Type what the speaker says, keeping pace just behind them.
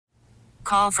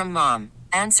Call from mom.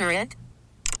 Answer it.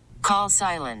 Call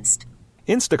silenced.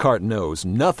 Instacart knows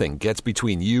nothing gets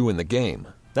between you and the game.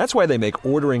 That's why they make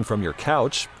ordering from your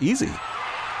couch easy.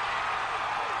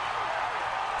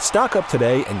 Stock up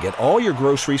today and get all your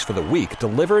groceries for the week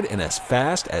delivered in as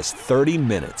fast as 30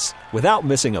 minutes without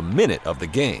missing a minute of the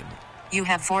game. You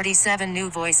have 47 new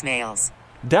voicemails.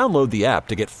 Download the app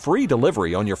to get free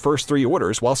delivery on your first 3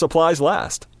 orders while supplies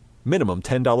last. Minimum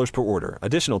 $10 per order.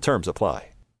 Additional terms apply.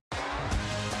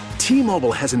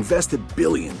 T-Mobile has invested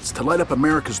billions to light up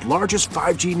America's largest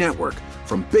 5G network,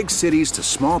 from big cities to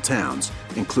small towns,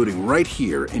 including right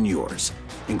here in yours.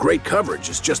 And great coverage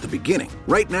is just the beginning.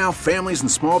 Right now, families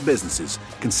and small businesses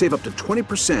can save up to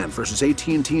 20% versus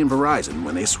AT&T and Verizon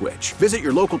when they switch. Visit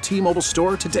your local T-Mobile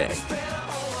store today.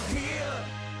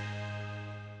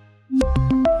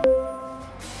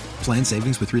 Plan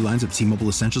savings with 3 lines of T-Mobile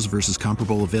Essentials versus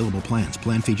comparable available plans.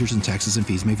 Plan features and taxes and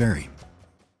fees may vary.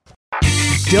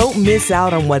 Don't miss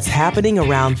out on what's happening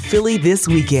around Philly this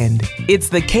weekend. It's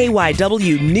the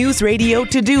KYW Newsradio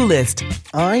To-Do List.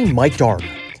 I'm Mike Darden.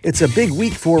 It's a big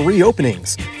week for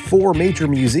reopenings. 4 major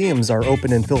museums are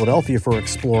open in Philadelphia for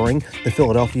exploring: the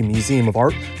Philadelphia Museum of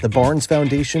Art, the Barnes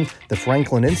Foundation, the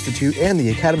Franklin Institute, and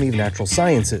the Academy of Natural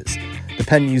Sciences. The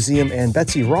Penn Museum and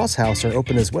Betsy Ross House are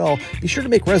open as well. Be sure to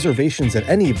make reservations at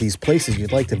any of these places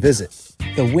you'd like to visit.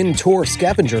 The Wind Tour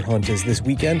Scavenger Hunt is this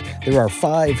weekend. There are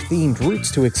 5 themed routes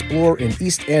to explore in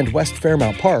East and West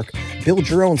Fairmount Park. Build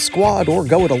your own squad or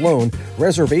go it alone.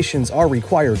 Reservations are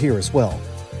required here as well.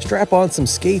 Strap on some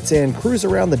skates and cruise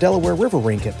around the Delaware River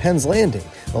Rink at Penn's Landing.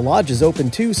 The lodge is open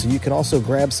too, so you can also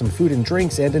grab some food and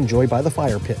drinks and enjoy by the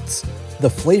fire pits. The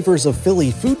Flavors of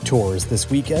Philly food tour is this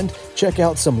weekend. Check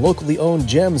out some locally owned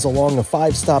gems along a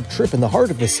 5-stop trip in the heart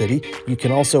of the city. You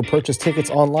can also purchase tickets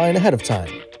online ahead of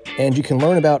time. And you can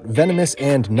learn about venomous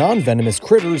and non-venomous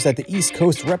critters at the East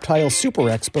Coast Reptile Super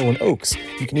Expo in Oaks.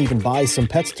 You can even buy some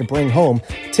pets to bring home.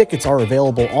 Tickets are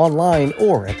available online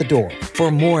or at the door. For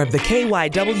more of the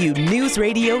KYW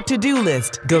Newsradio To-Do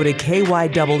List, go to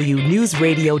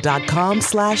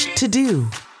kywnewsradio.com/to-do.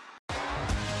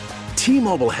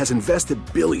 T-Mobile has invested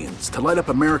billions to light up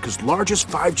America's largest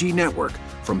 5G network,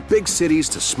 from big cities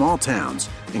to small towns,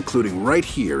 including right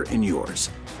here in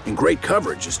yours. And great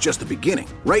coverage is just the beginning.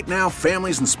 Right now,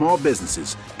 families and small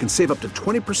businesses can save up to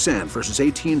 20% versus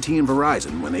AT&T and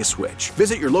Verizon when they switch.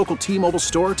 Visit your local T-Mobile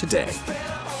store today.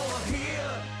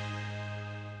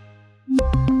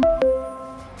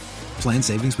 Plan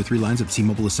savings with 3 lines of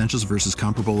T-Mobile Essentials versus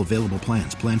comparable available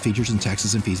plans. Plan features and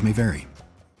taxes and fees may vary.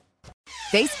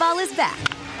 Baseball is back,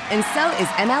 and so is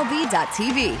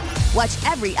MLB.tv. Watch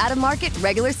every out-of-market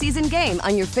regular season game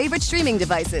on your favorite streaming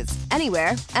devices,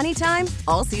 anywhere, anytime,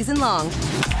 all season long.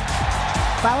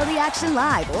 Follow the action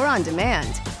live or on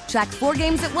demand. Track 4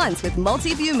 games at once with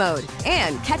multi-view mode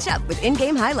and catch up with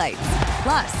in-game highlights.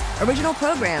 Plus, original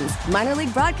programs, minor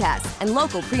league broadcasts, and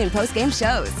local pre- and post-game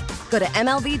shows. Go to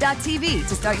MLB.tv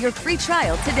to start your free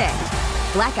trial today.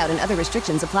 Blackout and other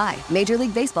restrictions apply. Major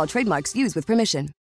League Baseball trademarks used with permission.